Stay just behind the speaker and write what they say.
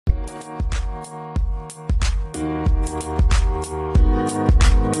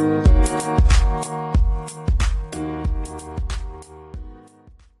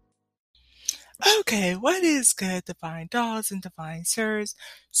Okay, what is good, divine dolls and divine sirs?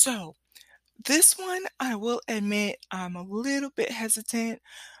 So, this one, I will admit, I'm a little bit hesitant,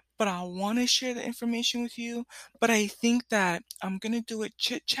 but I want to share the information with you. But I think that I'm going to do it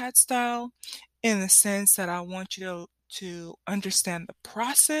chit chat style in the sense that I want you to understand the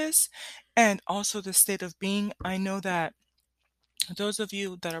process and also the state of being. I know that those of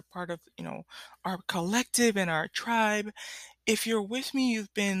you that are part of, our collective and our tribe, if you're with me,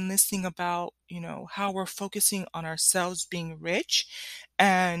 you've been listening about, how we're focusing on ourselves being rich.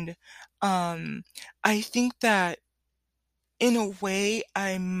 And um, I think that in a way,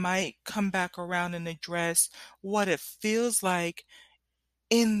 I might come back around and address what it feels like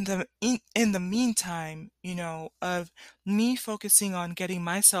in the meantime, of me focusing on getting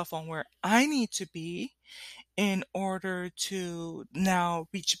myself on where I need to be in order to now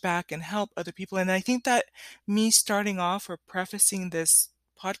reach back and help other people. And I think that me starting off or prefacing this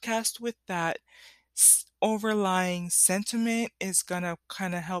podcast with that overlying sentiment is going to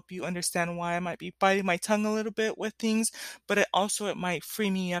kind of help you understand why I might be biting my tongue a little bit with things, but it might free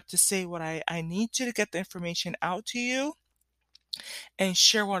me up to say what I need to get the information out to you and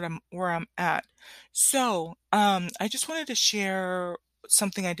share where I'm at. So, I just wanted to share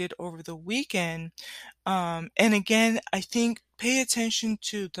something I did over the weekend. And again, I think pay attention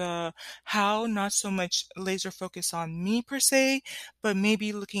to the how, not so much laser focus on me per se, but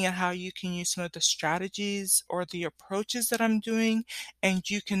maybe looking at how you can use some of the strategies or the approaches that I'm doing, and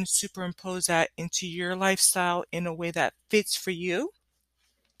you can superimpose that into your lifestyle in a way that fits for you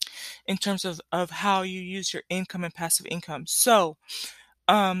in terms of how you use your income and passive income. So,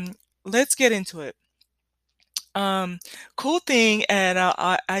 um, let's get into it. Um, cool thing, and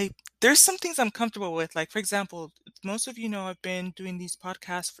there's some things I'm comfortable with. Like for example, most of you know I've been doing these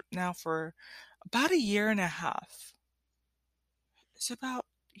podcasts now for about a year and a half. It's about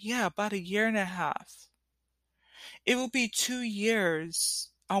yeah, about a year and a half. It will be 2 years.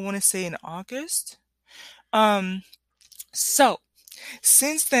 I want to say in August. Um, so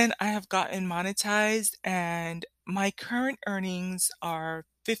since then I have gotten monetized, and my current earnings are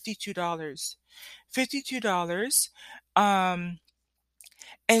 $52. $52. Um,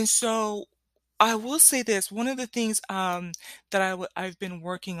 And so I will say this, one of the things that I've been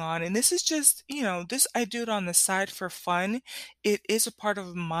working on, and this is just, this I do it on the side for fun. It is a part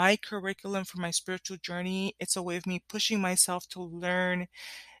of my curriculum for my spiritual journey. It's a way of me pushing myself to learn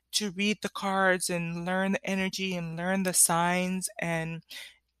to read the cards and learn the energy and learn the signs and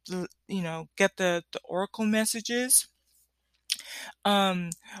get the oracle messages. Um,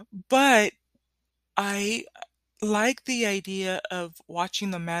 but I like the idea of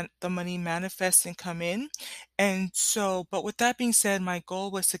watching the money manifest and come in. And so, but with that being said, my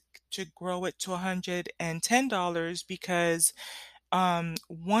goal was to grow it to $110 because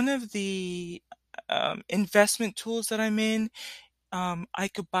one of the investment tools that I'm in, I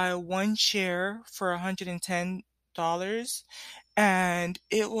could buy one share for $110, and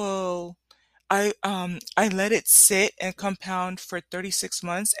it will I let it sit and compound for 36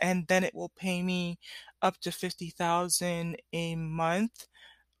 months, and then it will pay me up to 50,000 a month.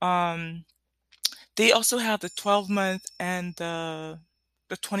 Um, they also have the 12-month and the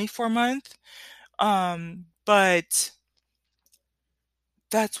 24-month. But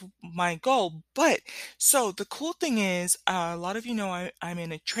that's my goal. But so the cool thing is, a lot of you know I'm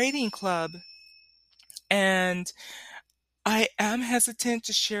in a trading club, and I am hesitant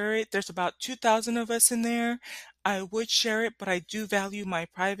to share it. There's about 2,000 of us in there. I would share it, but I do value my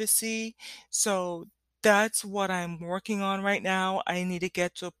privacy. So that's what I'm working on right now. I need to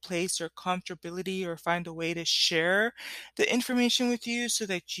get to a place or comfortability or find a way to share the information with you so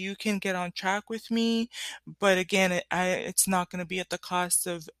that you can get on track with me. But again, it's not going to be at the cost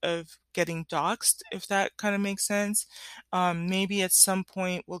of getting doxxed, if that kind of makes sense. Maybe at some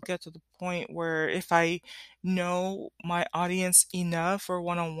point we'll get to the point where if I know my audience enough for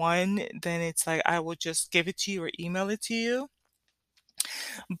one-on-one, then it's like I will just give it to you or email it to you.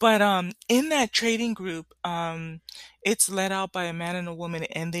 But in that trading group, it's led out by a man and a woman,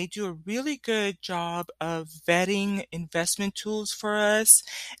 and they do a really good job of vetting investment tools for us.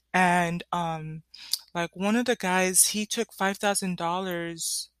 And like one of the guys, he took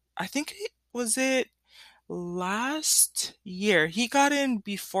 $5,000. I think was it last year. He got in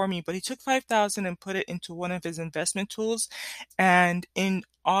before me, but he took 5,000 and put it into one of his investment tools. And in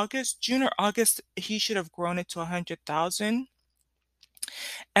June or August, he should have grown it to 100,000.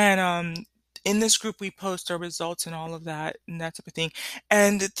 And in this group we post our results and all of that and that type of thing.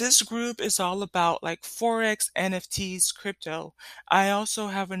 And this group is all about like forex, NFTs, crypto. I also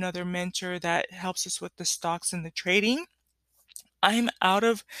have another mentor that helps us with the stocks and the trading. I'm out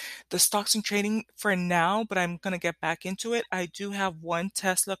of the stocks and trading for now, but I'm going to get back into it. I do have one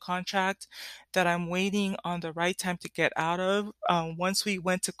Tesla contract that I'm waiting on the right time to get out of. Once we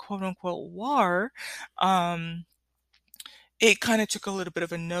went to quote unquote war, um, it kind of took a little bit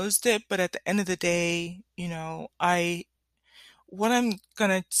of a nose dip, but at the end of the day, what I'm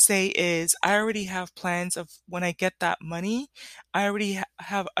gonna say is I already have plans of when I get that money, I already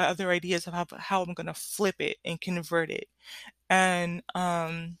have other ideas of how I'm gonna flip it and convert it. And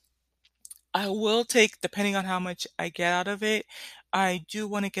I will take, depending on how much I get out of it, I do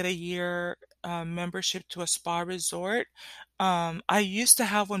want to get a year membership to a spa resort. I used to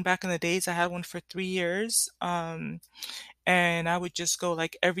have one back in the days. I had one for 3 years. And I would just go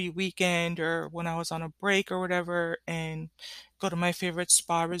like every weekend or when I was on a break or whatever and go to my favorite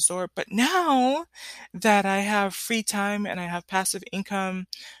spa resort. But now that I have free time and I have passive income,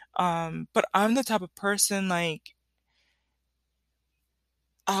 but I'm the type of person like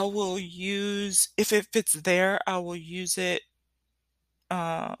I will use if it's there, I will use it.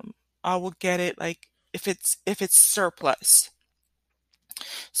 Um, I will get it like if it's surplus.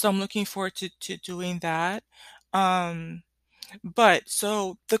 So I'm looking forward to doing that. Um, But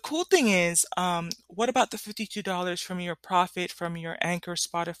so the cool thing is, what about the $52 from your profit from your Anchor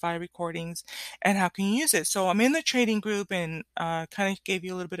Spotify recordings and how can you use it? So I'm in the trading group and kind of gave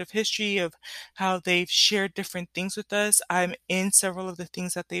you a little bit of history of how they've shared different things with us. I'm in several of the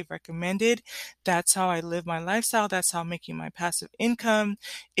things that they've recommended. That's how I live my lifestyle. That's how I'm making my passive income.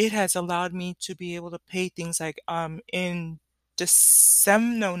 It has allowed me to be able to pay things like in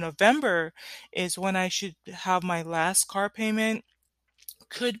December, no, November is when I should have my last car payment.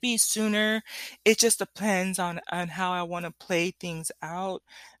 Could be sooner. It just depends on how I want to play things out.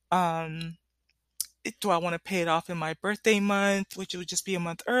 Um, do I want to pay it off in my birthday month, which would just be a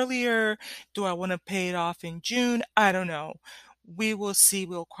month earlier? Do I want to pay it off in June? I don't know. We will see.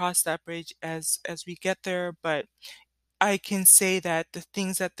 We'll cross that bridge as we get there. But I can say that the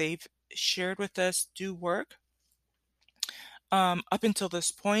things that they've shared with us do work up until this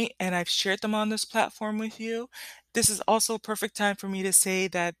point, and I've shared them on this platform with you. This is also a perfect time for me to say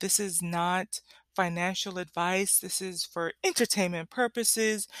that this is not financial advice. This is for entertainment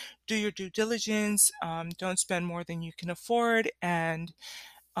purposes. Do your due diligence. Don't spend more than you can afford, um,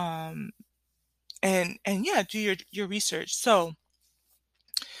 and yeah, do your research. So,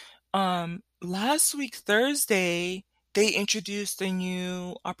 last week Thursday, they introduced a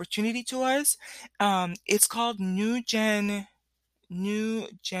new opportunity to us. It's called New Gen.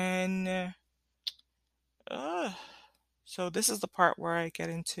 Uh, so this is the part where I get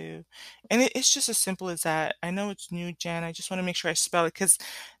into, and it's just as simple as that. I know it's New Gen. I just want to make sure I spell it because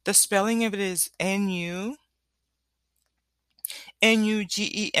the spelling of it is Nugen,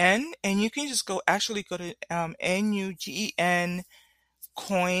 and you can just actually go to Nugen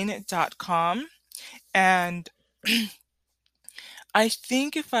coin.com and I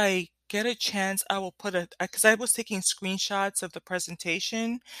think if I get a chance, I will put because I was taking screenshots of the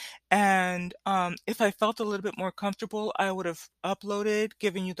presentation, and if I felt a little bit more comfortable, I would have uploaded,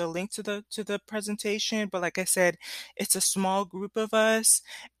 given you the link to the presentation. But like I said, it's a small group of us,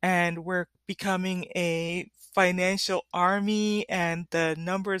 and we're becoming a financial army, and the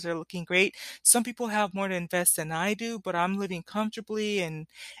numbers are looking great. Some people have more to invest than I do, but I'm living comfortably, and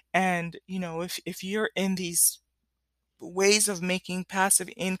if you're in these ways of making passive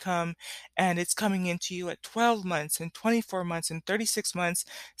income and it's coming into you at 12 months and 24 months and 36 months.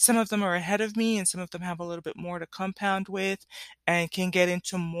 Some of them are ahead of me and some of them have a little bit more to compound with and can get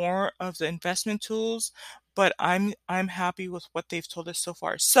into more of the investment tools, but I'm happy with what they've told us so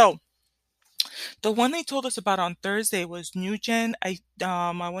far. So, the one they told us about on Thursday was NewGen. I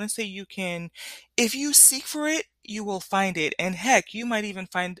want to say you can, if you seek for it, you will find it. And heck, you might even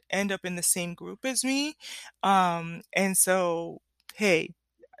end up in the same group as me. And so, hey,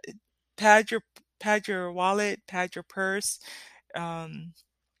 pad your pad your wallet, pad your purse, um,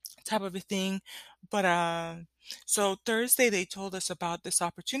 type of a thing. But so Thursday they told us about this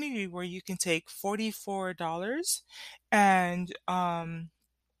opportunity where you can take $44 and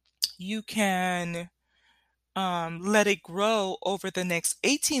you can let it grow over the next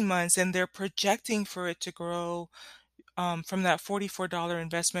 18 months, and they're projecting for it to grow from that $44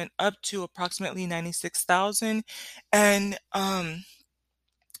 investment up to approximately 96,000. And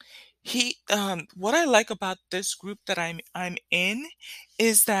What I like about this group that I'm in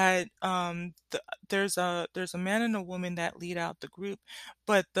is that there's a man and a woman that lead out the group,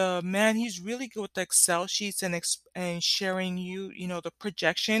 but the man, he's really good with the Excel sheets and sharing you know, the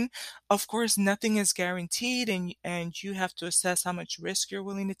projection. Of course, nothing is guaranteed, and you have to assess how much risk you're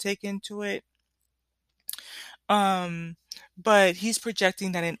willing to take into it. Um, but he's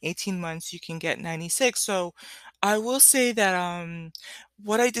projecting that in 18 months you can get 96. So I will say that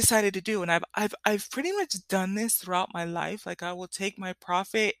what I decided to do, and I've pretty much done this throughout my life, like I will take my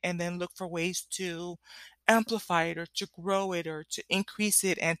profit and then look for ways to amplify it or to grow it or to increase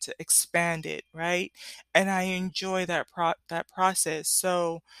it and to expand it, right? And I enjoy that process.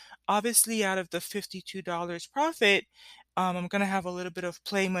 So obviously out of the $52 profit, I'm gonna have a little bit of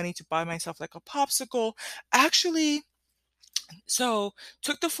play money to buy myself like a popsicle. Actually, so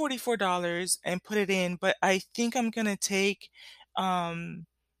took the $44 and put it in, but I think I'm gonna take um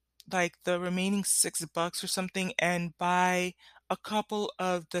like the remaining $6 or something and buy a couple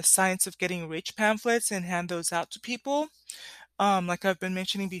of the Science of Getting Rich pamphlets and hand those out to people. Like I've been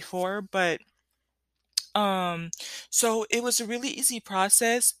mentioning before, but um so it was a really easy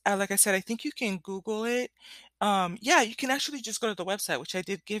process. Like I said, I think you can Google it. Yeah, you can actually just go to the website, which I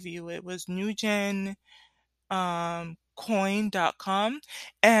did give you. It was Newgen coin.com.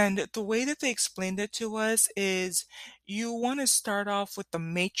 And the way that they explained it to us is you want to start off with the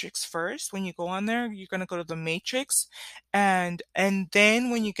matrix first. When you go on there, you're going to go to the matrix, and then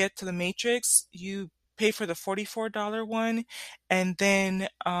when you get to the matrix, you pay for the $44 one, and then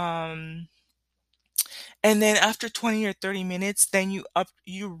after 20 or 30 minutes, then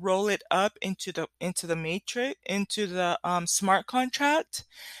you roll it up into the matrix, into the smart contract.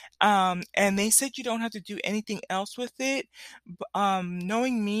 And they said you don't have to do anything else with it.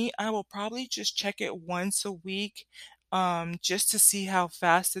 Knowing me, I will probably just check it once a week, just to see how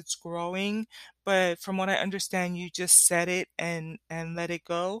fast it's growing. But from what I understand, you just set it and let it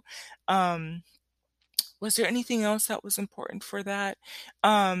go. Um, was there anything else that was important for that?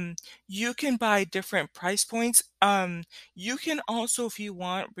 Um, you can buy different price points. You can also, if you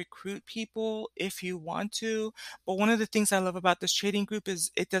want, recruit people if you want to. But one of the things I love about this trading group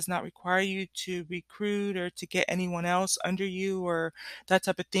is it does not require you to recruit or to get anyone else under you or that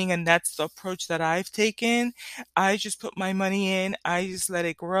type of thing. And that's the approach that I've taken. I just put my money in, I just let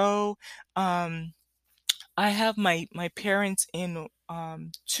it grow. Um, I have my parents in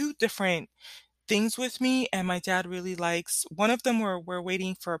two different things with me, and my dad really likes one of them. We're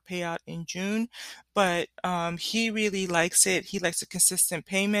waiting for a payout in June, but he really likes it. He likes the consistent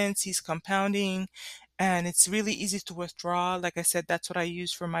payments. He's compounding, and it's really easy to withdraw. Like I said, that's what I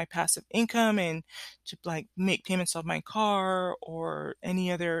use for my passive income and to like make payments on my car or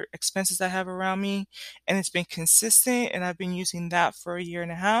any other expenses I have around me. And it's been consistent, and I've been using that for a year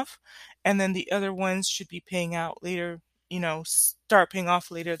and a half. And then the other ones should be paying out later, start paying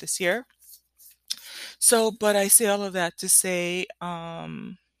off later this year. So, but I say all of that to say,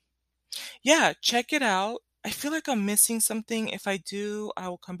 yeah, check it out. I feel like I'm missing something. If I do, I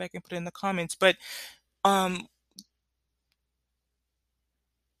will come back and put it in the comments. But um,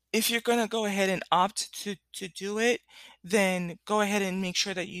 if you're gonna go ahead and opt to do it, then go ahead and make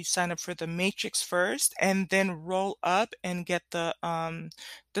sure that you sign up for the matrix first and then roll up and get the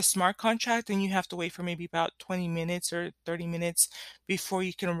smart contract, and you have to wait for maybe about 20 minutes or 30 minutes before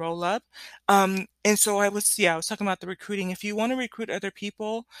you can roll up. And so I was talking about the recruiting. If you want to recruit other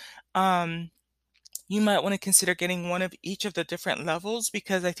people, um you might want to consider getting one of each of the different levels,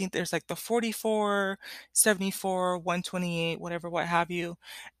 because I think there's like the 44, 74, 128, whatever, what have you.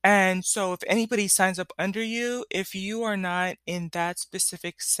 And so if anybody signs up under you, if you are not in that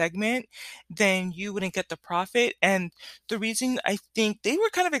specific segment, then you wouldn't get the profit. And the reason, I think they were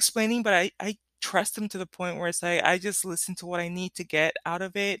kind of explaining, but I trust them to the point where it's like I just listen to what I need to get out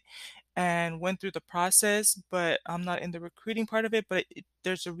of it and went through the process, but I'm not in the recruiting part of it. But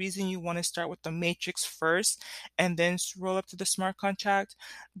there's a reason you want to start with the matrix first and then roll up to the smart contract.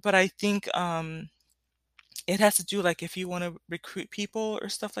 But I think it has to do like if you want to recruit people or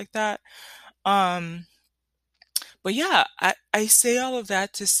stuff like that. Um, but yeah, I say all of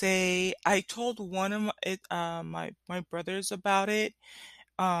that to say I told one of my brothers about it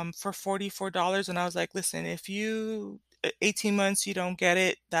for $44. And I was like, listen, if 18 months you don't get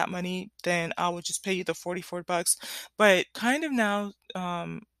it, that money, then I will just pay you the $44. But kind of now,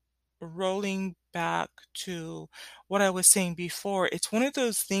 rolling back to what I was saying before, it's one of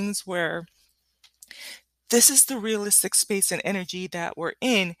those things where this is the realistic space and energy that we're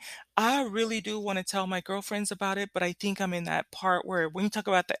in. I really do want to tell my girlfriends about it, but I think I'm in that part where when you talk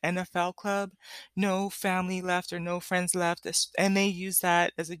about the NFL club, no family left or no friends left, and they use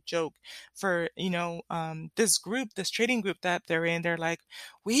that as a joke for, this group, this trading group that they're in. They're like,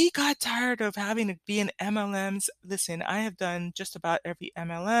 we got tired of having to be in MLMs. Listen, I have done just about every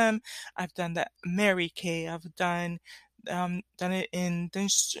MLM. I've done the Mary Kay. I've done it in the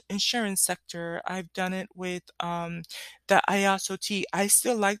insurance sector. I've done it with the IASO tea. I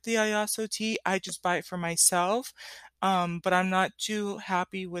still like the IASO tea. I just buy it for myself. But I'm not too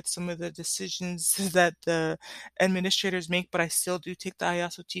happy with some of the decisions that the administrators make, but I still do take the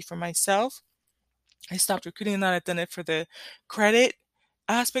IASO tea for myself. I stopped recruiting that. I've done it for the credit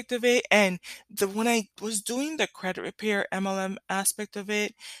aspect of it. And when I was doing the credit repair MLM aspect of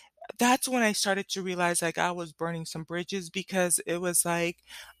it, that's when I started to realize like I was burning some bridges because it was like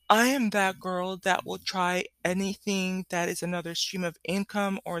I am that girl that will try anything that is another stream of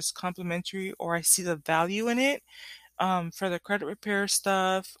income or is complementary or I see the value in it. For the credit repair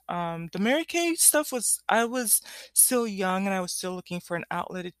stuff, the Mary Kay stuff was I was still young and I was still looking for an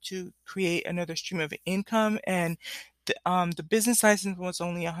outlet to create another stream of income and the business license was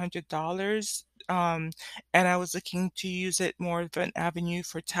only $100. And I was looking to use it more of an avenue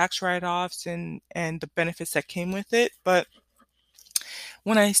for tax write-offs and the benefits that came with it. But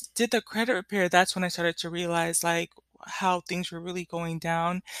when I did the credit repair, that's when I started to realize like how things were really going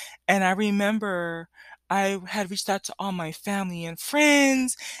down. And I remember I had reached out to all my family and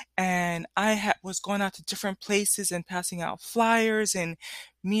friends, and was going out to different places and passing out flyers and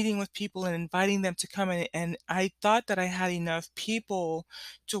meeting with people and inviting them to come in. And I thought that I had enough people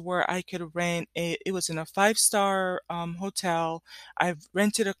to where I could rent it was in a five-star hotel. I've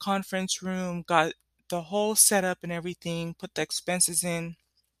rented a conference room, got the whole setup and everything, put the expenses in.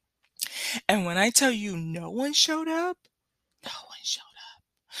 And when I tell you no one showed up, no one showed up.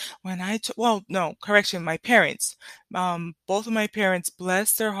 Well, no, correction, my parents. Both of my parents,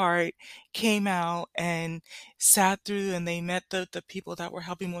 bless their heart, came out and sat through and they met the people that were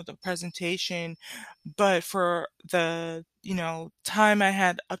helping with the presentation. But for the, time I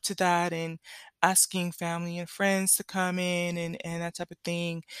had up to that and asking family and friends to come in and that type of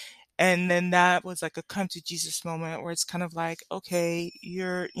thing, and then that was like a come to Jesus moment where it's kind of like, okay,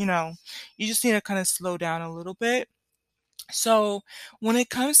 you just need to kind of slow down a little bit. So when it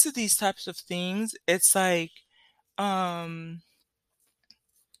comes to these types of things, it's like, um,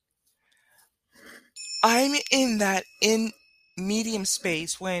 I'm in that in medium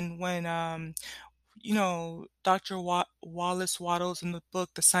space when Dr. Wallace Waddles in the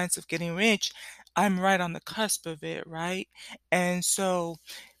book, The Science of Getting Rich, I'm right on the cusp of it, right? And so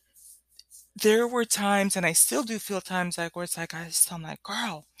there were times, and I still do feel times like where it's like I'm like,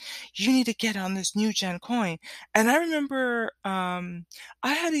 girl, you need to get on this new gen coin. And I remember I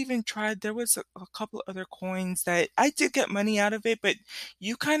had even tried, there was a couple other coins that I did get money out of it, but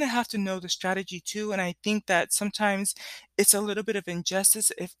you kind of have to know the strategy too. And I think that sometimes it's a little bit of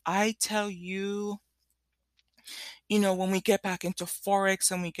injustice if I tell you, when we get back into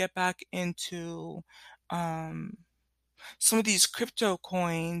Forex and we get back into um some of these crypto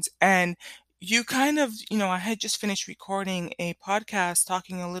coins and you kind of, I had just finished recording a podcast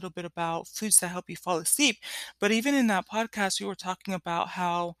talking a little bit about foods that help you fall asleep. But even in that podcast, we were talking about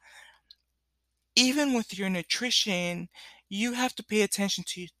how even with your nutrition, you have to pay attention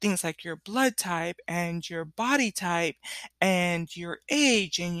to things like your blood type and your body type and your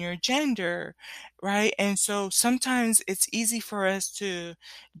age and your gender, right? And so sometimes it's easy for us to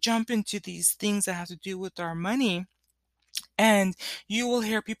jump into these things that have to do with our money and you will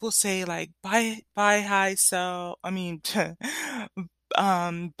hear people say like buy high, sell, I mean,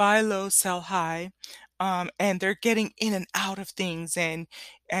 buy low, sell high. And they're getting in and out of things and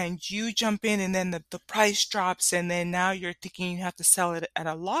you jump in and then the price drops and then now you're thinking you have to sell it at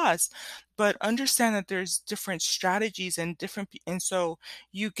a loss. But understand that there's different strategies and and so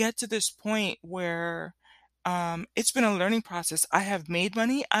you get to this point where it's been a learning process. I have made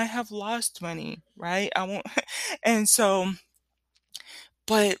money, I have lost money, right? I won't and so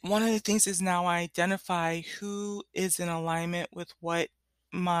but one of the things is now I identify who is in alignment with what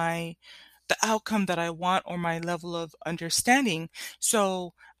my the outcome that I want or my level of understanding.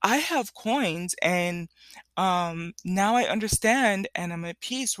 So I have coins and now I understand and I'm at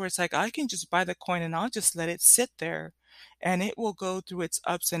peace where it's like I can just buy the coin and I'll just let it sit there and it will go through its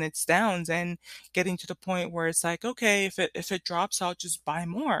ups and its downs and getting to the point where it's like, okay, if it drops, I'll just buy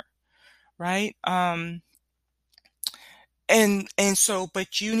more, right? And so,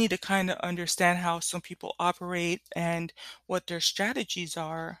 but you need to kind of understand how some people operate and what their strategies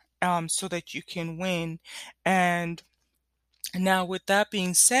are. so that you can win. And now, with that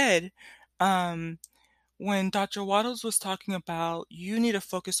being said, um, when Dr. Waddles was talking about you need to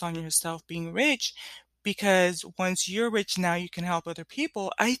focus on yourself being rich because once you're rich now you can help other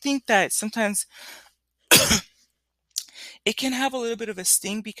people. I think that sometimes it can have a little bit of a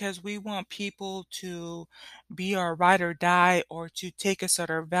sting because we want people to be our ride or die or to take us at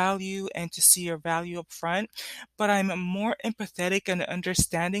our value and to see our value up front. But I'm more empathetic and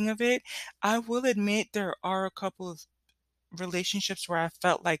understanding of it. I will admit there are a couple of relationships where I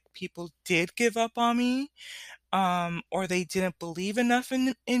felt like people did give up on me, or they didn't believe enough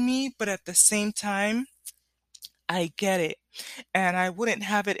in me, but at the same time, I get it. And I wouldn't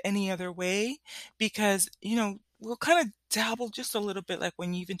have it any other way because, we'll kind of dabble just a little bit like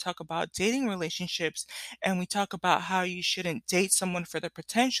when you even talk about dating relationships and we talk about how you shouldn't date someone for their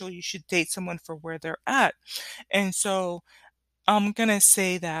potential, you should date someone for where they're at. And so I'm going to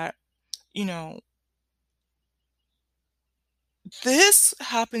say that, you know, this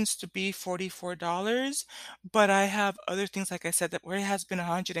happens to be $44, but I have other things, like I said, that where it has been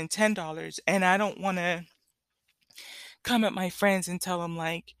 $110, and I don't want to come at my friends and tell them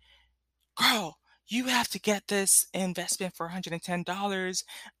like, "Girl, you have to get this investment for $110.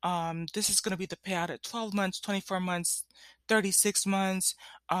 This is going to be the payout at 12 months, 24 months, 36 months."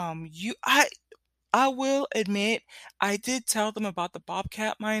 You I will admit, I did tell them about the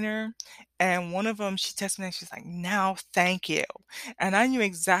Bobcat miner, and one of them, she texted me and she's like, "Now, thank you." And I knew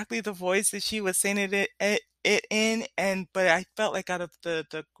exactly the voice that she was saying it in, and but I felt like out of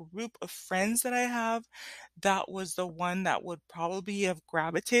the group of friends that I have, that was the one that would probably have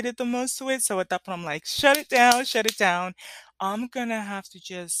gravitated the most to it. So at that point, I'm like, "Shut it down, shut it down. I'm gonna have to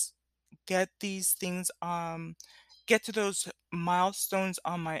just get these things, get to those milestones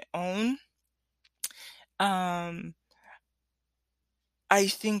on my own." Um, I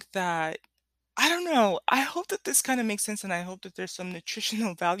think that I don't know. I hope that this kind of makes sense and I hope that there's some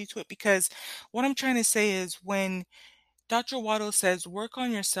nutritional value to it because what I'm trying to say is when Dr. Waddle says work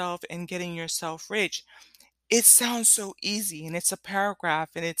on yourself and getting yourself rich, it sounds so easy and it's a paragraph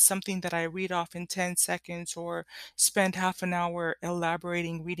and it's something that I read off in 10 seconds or spend half an hour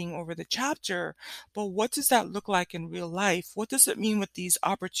elaborating reading over the chapter. But what does that look like in real life? What does it mean with these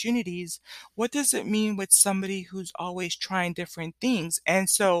opportunities? What does it mean with somebody who's always trying different things? And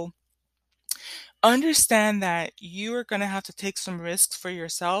so understand that you are going to have to take some risks for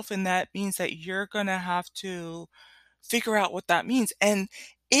yourself. And that means that you're going to have to figure out what that means. And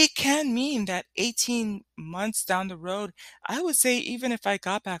it can mean that 18 months down the road, I would say even if I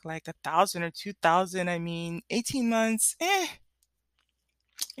got back like 1,000 or 2,000, I mean, 18 months, eh,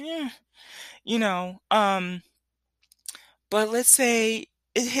 you know, but let's say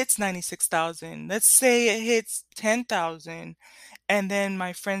it hits 96,000. Let's say it hits 10,000 and then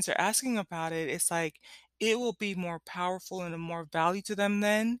my friends are asking about it, it's like it will be more powerful and of more value to them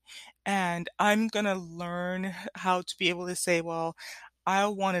then. And I'm gonna learn how to be able to say, well, I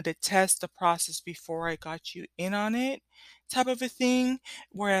wanted to test the process before I got you in on it, type of a thing.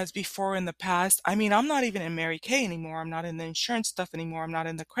 Whereas before in the past, I mean, I'm not even in Mary Kay anymore. I'm not in the insurance stuff anymore. I'm not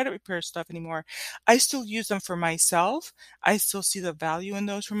in the credit repair stuff anymore. I still use them for myself. I still see the value in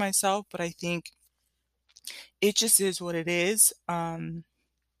those for myself, but I think it just is what it is.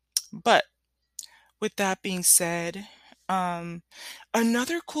 But with that being said, um,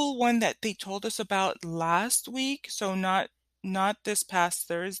 another cool one that they told us about last week, so not this past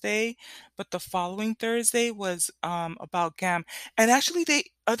Thursday, but the following Thursday was about GAM. And actually they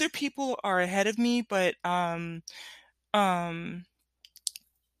other people are ahead of me, but um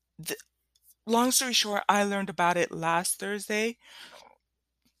th long story short, I learned about it last Thursday.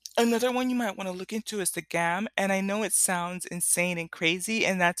 Another one you might want to look into is the GAM, and I know it sounds insane and crazy,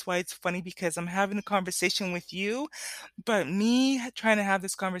 and that's why it's funny because I'm having a conversation with you, but trying to have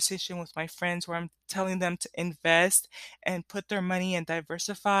this conversation with my friends where I'm telling them to invest and put their money and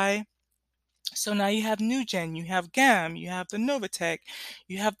diversify. So now you have NewGen, you have GAM, you have the Novatech,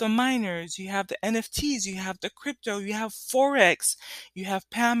 you have the miners, you have the NFTs, you have the crypto, you have Forex, you have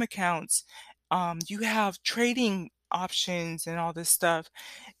PAM accounts, you have trading options and all this stuff.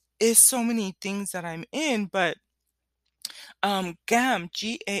 Is so many things that I'm in, but GAM,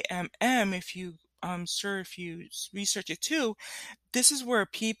 GAMM, if you sure if you research it too, this is where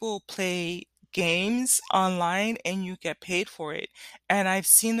people play games online and you get paid for it. And I've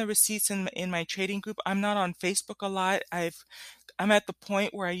seen the receipts in my trading group. I'm not on Facebook a lot. I'm at the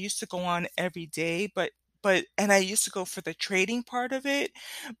point where I used to go on every day, but and I used to go for the trading part of it,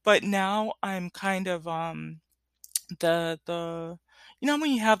 but now I'm kind of the you know,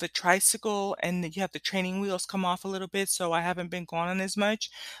 when you have the tricycle and you have the training wheels come off a little bit, so I haven't been going on as much.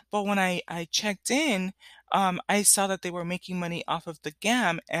 But when I checked in, I saw that they were making money off of the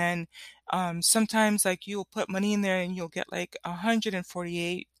GAM, and sometimes like you'll put money in there and you'll get like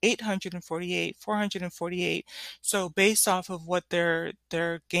 148, 848, 448. So based off of what they're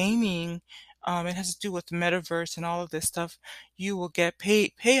gaming, it has to do with the metaverse and all of this stuff. You will get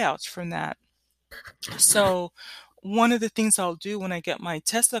payouts from that. So one of the things I'll do when I get my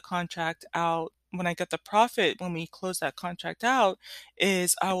Tesla contract out, when I get the profit, when we close that contract out,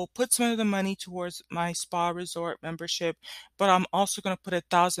 is I will put some of the money towards my spa resort membership, but I'm also going to put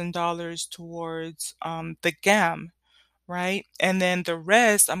 $1,000 towards the GAM, right? And then the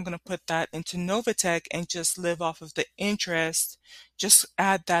rest, I'm going to put that into Novatech and just live off of the interest. Just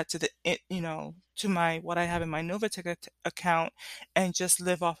add that to to my what I have in my Novatech account and just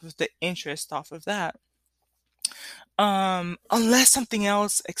live off of the interest off of that. Unless something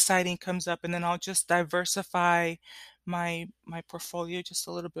else exciting comes up, and then I'll just diversify my portfolio just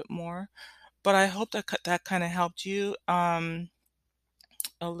a little bit more. But I hope that that kind of helped you a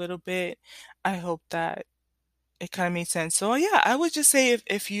little bit. I hope that it kind of made sense. So yeah, I would just say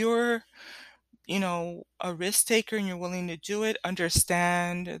if you're, a risk taker and you're willing to do it,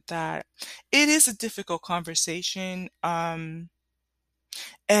 understand that it is a difficult conversation. And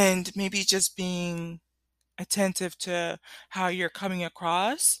maybe just being attentive to how you're coming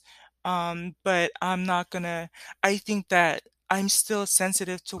across. But I think that I'm still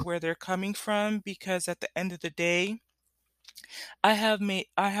sensitive to where they're coming from because at the end of the day, I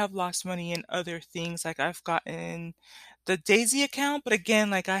have lost money in other things. Like I've gotten the Daisy account, but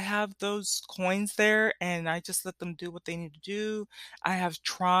again, like I have those coins there and I just let them do what they need to do. I have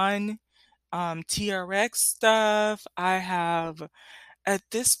Tron, TRX stuff. I have at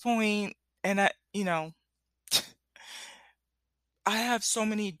this point, and I have so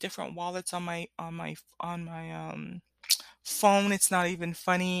many different wallets on my phone. It's not even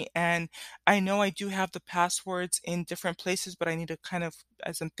funny, and I know I do have the passwords in different places, but I need to kind of,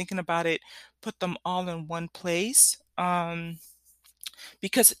 as I'm thinking about it, put them all in one place.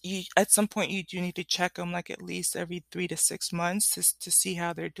 Because at some point you do need to check them like at least every 3 to 6 months to see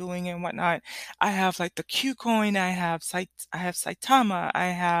how they're doing and whatnot. I have like the Qcoin, I have Saitama, I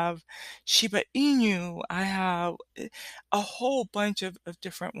have Shiba Inu, I have a whole bunch of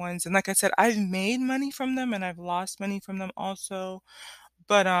different ones. And like I said, I've made money from them and I've lost money from them also.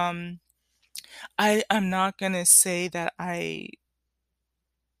 But I'm not gonna say that I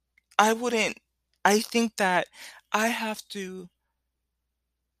wouldn't. I think that I have to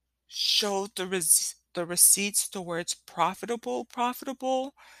show the receipts to where it's profitable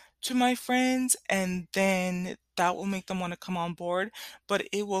to my friends, and then that will make them want to come on board, but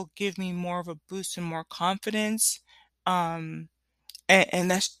it will give me more of a boost and more confidence. And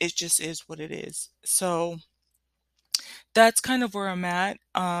that's it just is what it is. So that's kind of where I'm at.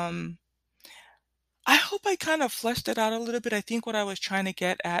 I hope I kind of fleshed it out a little bit. I think what I was trying to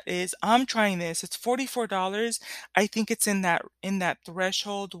get at is I'm trying this. It's $44. I think it's in that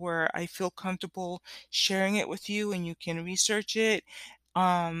threshold where I feel comfortable sharing it with you and you can research it.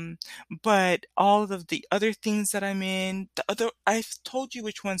 Um, but all of the other things that I'm in, I've told you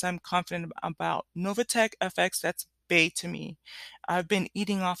which ones I'm confident about. Novatech FX, that's Bay to me. I've been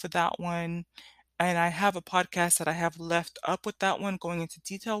eating off of that one. And I have a podcast that I have left up with that one, going into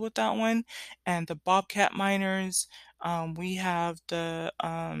detail with that one. And the Bobcat miners, we have the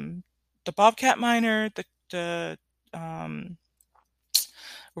Bobcat miner, the um,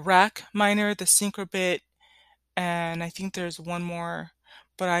 Rack miner, the Syncrobit, and I think there's one more,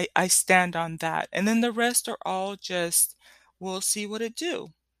 but I stand on that. And then the rest are all just, we'll see what it do.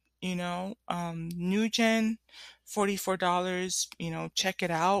 New gen, $44, check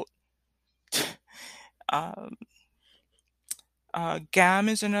it out. Um, GAM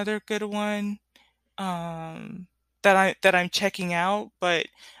is another good one that I'm checking out, but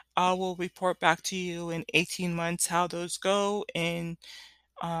I will report back to you in 18 months how those go. And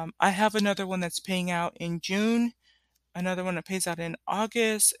I have another one that's paying out in June, another one that pays out in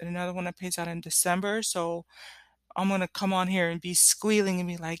August, and another one that pays out in December. So I'm gonna come on here and be squealing and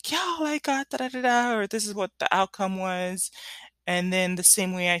be like, "Yo, I got da da da da," or this is what the outcome was. And then the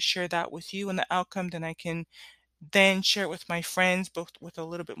same way I share that with you and the outcome, then I can then share it with my friends, both with a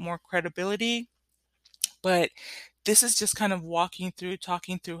little bit more credibility. But this is just kind of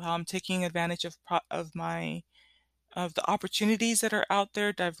talking through how I'm taking advantage of the opportunities that are out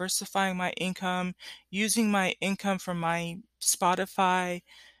there, diversifying my income, using my income from my Spotify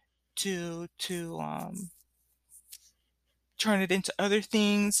to turn it into other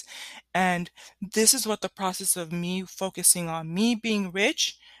things. And this is what the process of me focusing on me being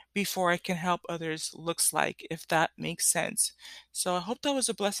rich before I can help others looks like, if that makes sense. So I hope that was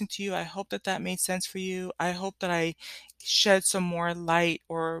a blessing to you. I hope that that made sense for you. I hope that I shed some more light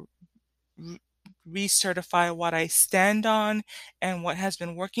or re- recertify what I stand on and what has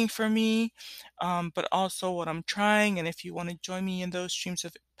been working for me, but also what I'm trying. And if you want to join me in those streams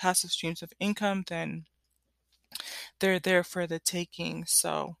of passive streams of income, then they're there for the taking.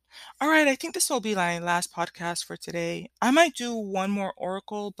 So, all right, I think this will be my last podcast for today. I might do one more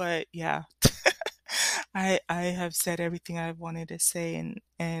oracle, but yeah, I have said everything I wanted to say,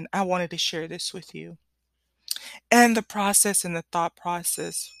 and I wanted to share this with you and the process and the thought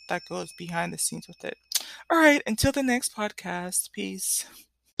process that goes behind the scenes with it. All right, until the next podcast, peace.